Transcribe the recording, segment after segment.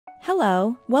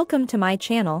Hello, welcome to my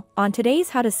channel. On today's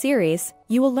How To series,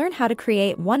 you will learn how to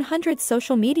create 100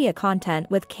 social media content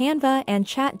with Canva and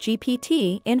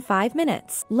ChatGPT in 5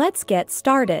 minutes. Let's get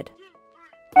started.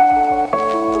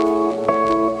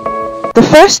 The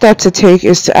first step to take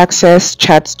is to access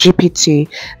ChatGPT.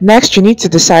 Next, you need to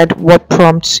decide what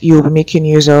prompts you'll be making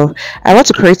use of. I want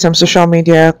to create some social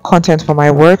media content for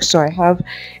my work, so I have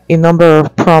a number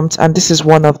of prompts, and this is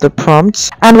one of the prompts.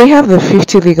 And we have the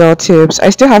 50 legal tips. I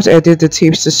still have to edit the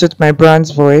tips to suit my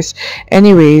brand's voice.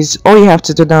 Anyways, all you have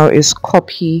to do now is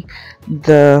copy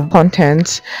the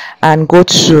content and go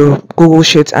to Google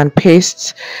Sheets and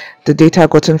paste the data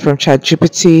gotten from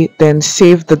ChatGPT, then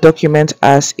save the document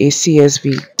as a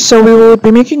CSV. So we will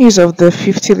be making use of the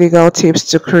 50 legal tips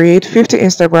to create 50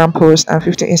 Instagram posts and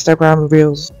 50 Instagram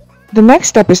reels. The next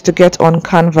step is to get on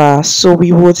Canva, so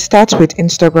we would start with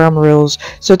Instagram Reels.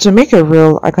 So to make a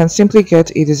reel, I can simply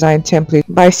get a design template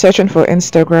by searching for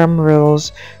Instagram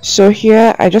Reels. So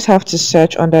here I just have to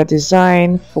search under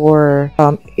design for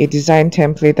a design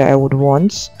template that I would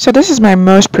want. So this is my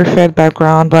most preferred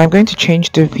background, but I'm going to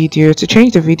change the video. To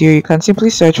change the video, you can simply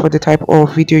search for the type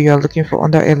of video you're looking for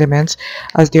under elements,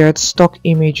 as there are stock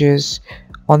images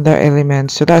under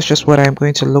elements. So that's just what I'm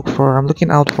going to look for. I'm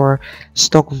looking out for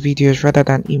stock videos rather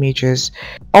than images.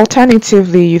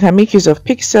 Alternatively, you can make use of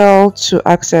Pixel to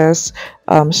access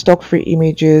stock free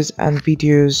images and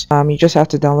videos. You just have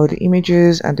to download the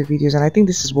images and the videos, and I think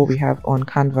this is what we have on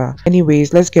Canva.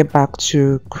 Anyways, let's get back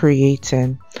to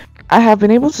creating. I have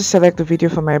been able to select the video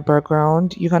for my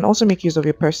background. You can also make use of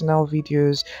your personal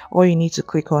videos. All you need to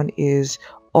click on is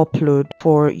upload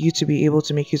for you to be able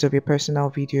to make use of your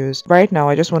personal videos. Right now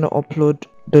I just want to upload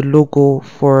the logo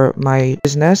for my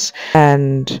business,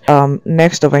 and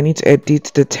next up I need to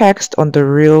edit the text on the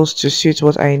reels to suit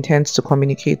what I intend to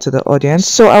communicate to the audience.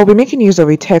 So I'll be making use of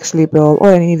a text label. All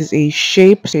I need is a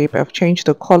shape. I've changed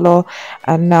the color,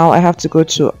 and now I have to go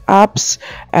to apps,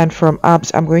 and from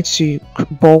apps I'm going to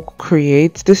bulk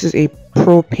create. This is a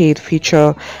pro paid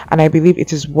feature, and I believe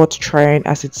it is worth trying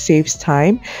as it saves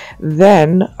time.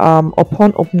 Then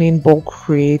upon opening bulk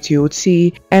create, you would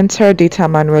see enter data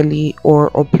manually or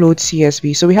upload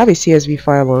CSV. So we have a CSV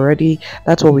file already.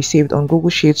 That's what we saved on Google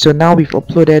Sheets. So now we've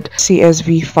uploaded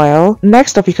CSV file.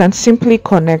 Next up, you can simply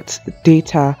connect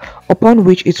data, upon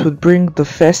which it would bring the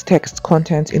first text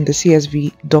content in the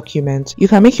CSV document. You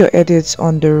can make your edits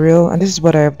on the reel, and this is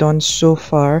what I have done so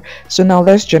far. So now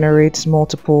let's generate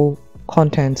multiple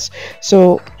contents.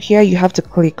 So here you have to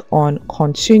click on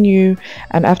continue,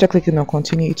 and after clicking on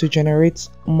continue, it will generate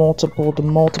multiple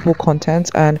contents,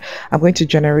 and I'm going to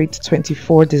generate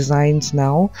 24 designs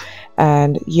now.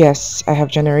 And yes, I have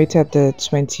generated the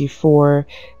 24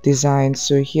 designs.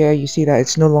 So here you see that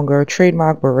it's no longer a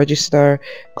trademark but register,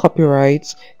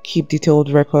 copyright, keep detailed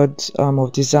records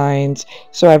of designs.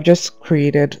 So I've just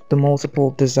created the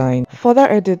multiple designs. Further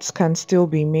edits can still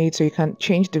be made, so you can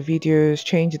change the videos,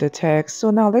 change the text.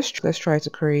 So now let's try to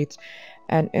create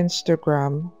an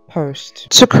Instagram post.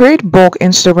 To create bulk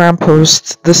Instagram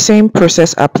posts, the same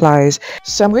process applies.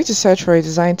 So I'm going to search for a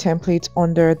design template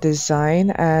under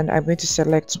design, and I'm going to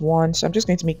select one. So I'm just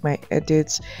going to make my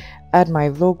edits, add my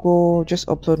logo, just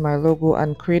upload my logo,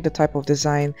 and create the type of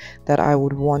design that I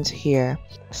would want here.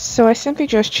 So I simply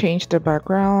just changed the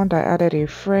background, I added a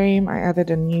frame, I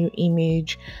added a new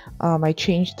image, I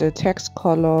changed the text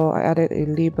color, I added a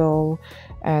label,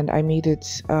 and I made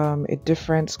it a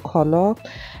different color.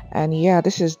 And yeah,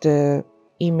 this is the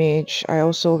image. I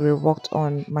also reworked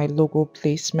on my logo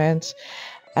placement,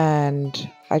 and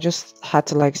I just had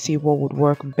to see what would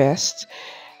work best.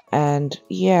 And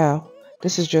yeah,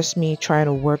 this is just me trying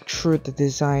to work through the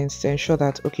designs to ensure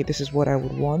that, okay, this is what I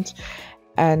would want.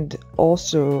 And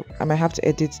also I might have to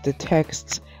edit the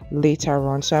text later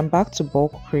on. So I'm back to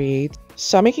bulk create.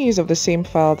 So I'm making use of the same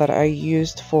file that I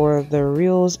used for the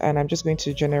reels, and I'm just going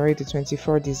to generate the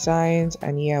 24 designs.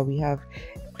 And yeah, we have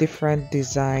different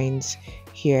designs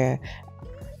here.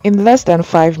 In less than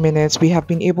 5 minutes, we have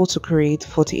been able to create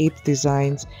 48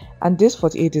 designs, and these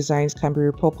 48 designs can be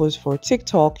repurposed for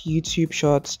TikTok, YouTube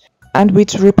Shorts, and with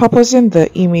repurposing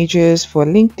the images for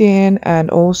LinkedIn and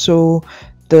also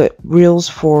the reels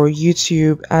for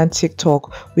YouTube and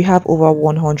TikTok, we have over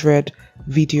 100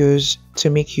 videos to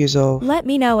make use of. Let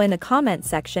me know in the comment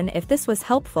section if this was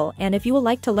helpful, and if you would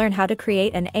like to learn how to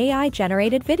create an AI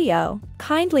generated video.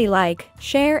 Kindly like,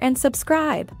 share, and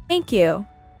subscribe. Thank you.